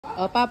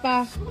Oh,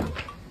 Papa.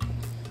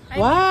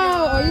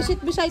 Wow! Oh, you sit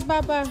beside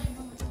Papa.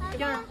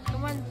 Yeah,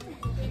 come on.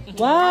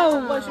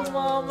 Wow!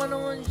 Sumama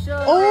naman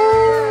siya.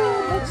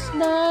 Oh, that's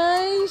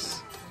nice.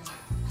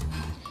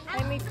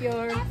 Hi,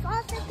 Meteor.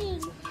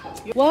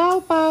 Wow,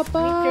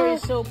 Papa. Meteor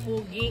is so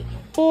pogi.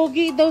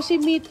 Pogi daw si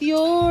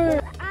Meteor.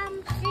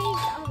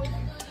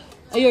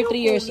 Oh, you're 3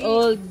 years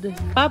old.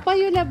 Papa,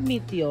 you love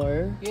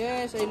Meteor?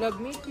 Yes, I love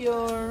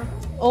Meteor.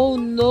 Oh,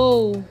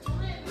 no.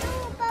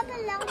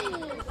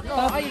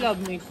 No, I love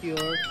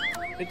Meteor.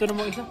 Ito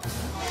naman isa.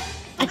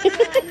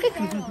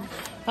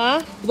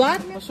 Ha?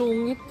 What?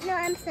 Masungit. No,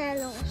 I'm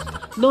jealous.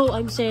 No,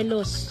 I'm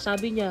jealous.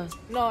 Sabi niya.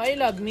 No, I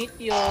love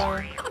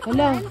Meteor.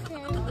 Hala.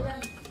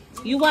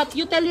 You what?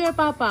 You tell your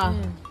Papa.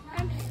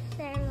 I'm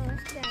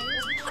jealous,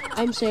 guys.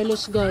 I'm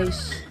jealous, guys.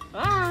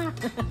 Ah!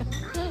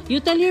 You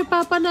tell your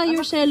Papa na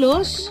you're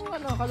jealous?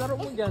 Ano, kalaro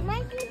mo dyan.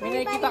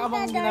 May nakikita ka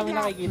bang hindi namin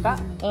nakikita?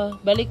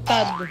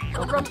 Baliktad.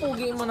 Sobrang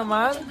pugi mo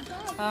naman.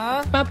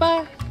 Ha?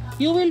 Papa,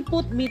 you will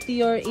put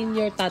Meteor in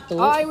your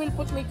tattoo? Oh, I will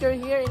put Meteor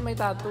here in my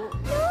tattoo.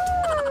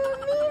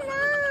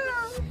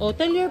 Oh,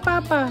 tell your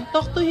Papa.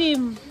 Talk to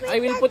him. I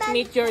will put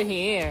Meteor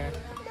here.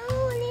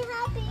 No, only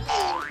happy.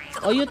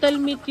 Oh, you tell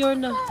Meteor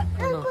na.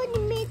 I'm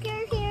putting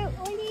Meteor here.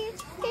 Only,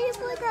 can you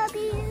put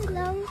happy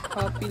lang?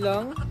 Happy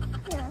lang?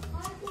 Yeah.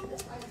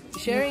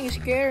 Sharing is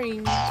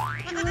caring.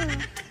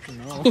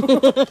 No.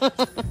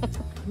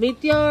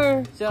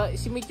 Meteor. So,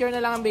 si Meteor na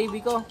lang ang baby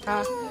ko.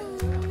 Ha?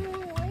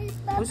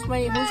 Who's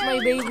my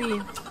baby?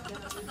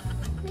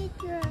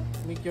 Meteor.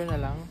 Meteor na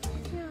lang.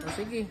 Oh,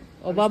 sige.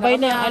 Oh, bye-bye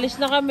na. Alis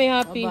na kami,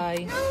 happy.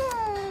 Bye.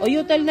 Oh,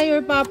 you tell na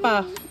your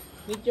Papa.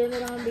 Meteor na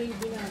lang ang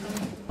baby namin.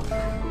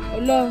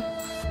 Wala.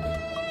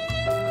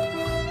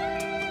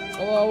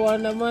 Kawawa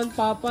naman,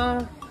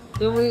 Papa.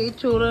 Yung may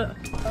itsura.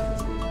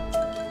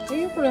 Are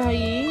you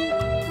crying?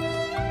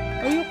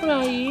 Are you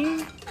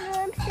crying? No,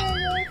 I'm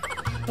jealous.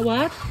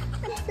 What?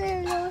 I'm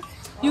jealous.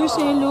 You're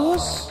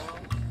jealous?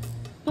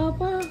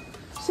 Papa,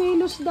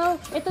 jealous daw.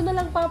 Ito na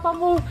lang Papa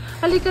mo.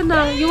 Halika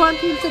na. You want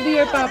him to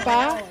be your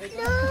Papa?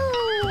 No.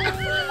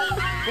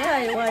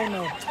 Why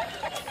no?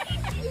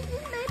 This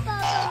is my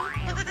papa.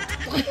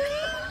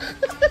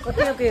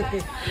 Okay.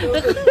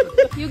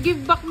 You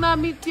give back na,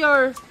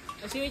 Meteor.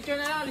 Si Meteor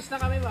na lang. Alis na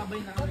kami. Babay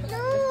na kami. No.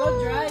 Let's go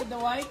drive the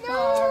white No.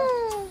 car.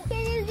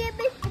 Can you give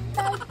it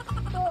back?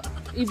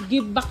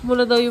 I-give back mo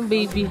na daw yung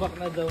baby. Back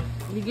na daw.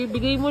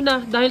 Bigay mo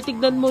na. Dahil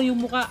tignan mo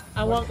yung muka.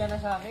 Awang. Ka na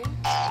sa akin?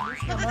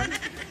 Alis naman.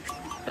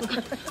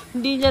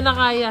 Hindi niya na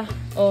kaya.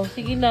 Oh,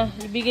 sige na.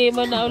 Ibigay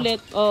mo na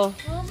ulit. Oh.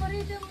 Oh,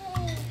 marito mo.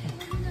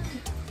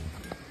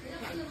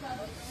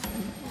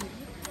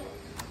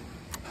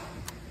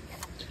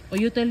 Oh,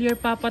 you tell your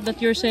Papa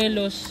that you're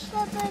jealous.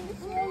 Papa, I'm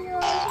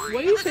jealous.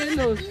 Why you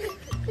jealous?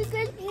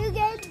 Because you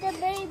get the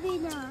baby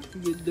now.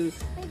 Because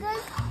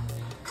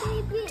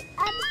baby,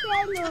 I'm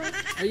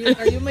jealous.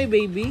 Are you my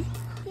baby?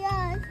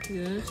 Yes,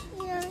 Yes.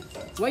 yes,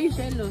 Why you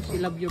jealous?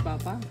 You love your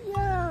papa?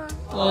 yeah.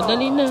 Oh,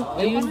 dali na.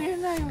 Ayun. Ayun.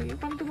 Ayun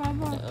paano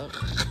tumama?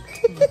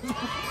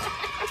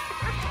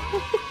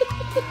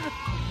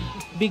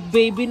 Big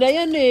baby na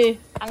yan eh.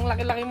 Ang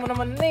laki-laki mo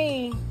naman na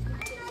eh.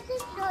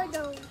 Mother's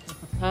dodong.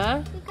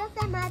 Ha? Because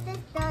I'm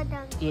mother's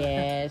dodong.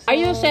 Yes. Are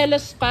you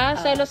jealous pa?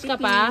 Jealous ka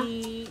pa?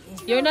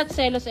 You're not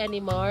jealous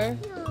anymore?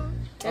 No.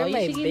 You're Oh,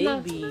 my sige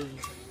na. baby.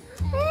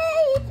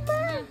 Hey, it's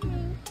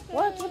mine.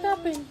 What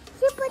happened?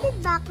 She put it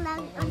back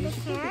lang on the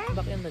chair.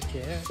 Back in the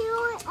chair. She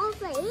will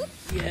offer it.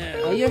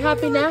 Yeah. Oh, you're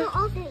happy na? To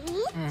offer it.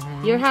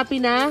 You're happy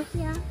na?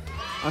 Yeah.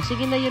 Oh,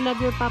 sige na, you love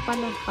your Papa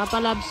na. Papa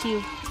loves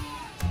you.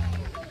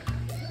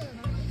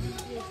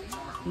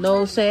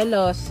 No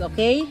jealous,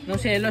 okay? No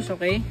jealous,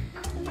 okay?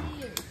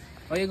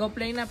 O, you go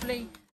play na, play.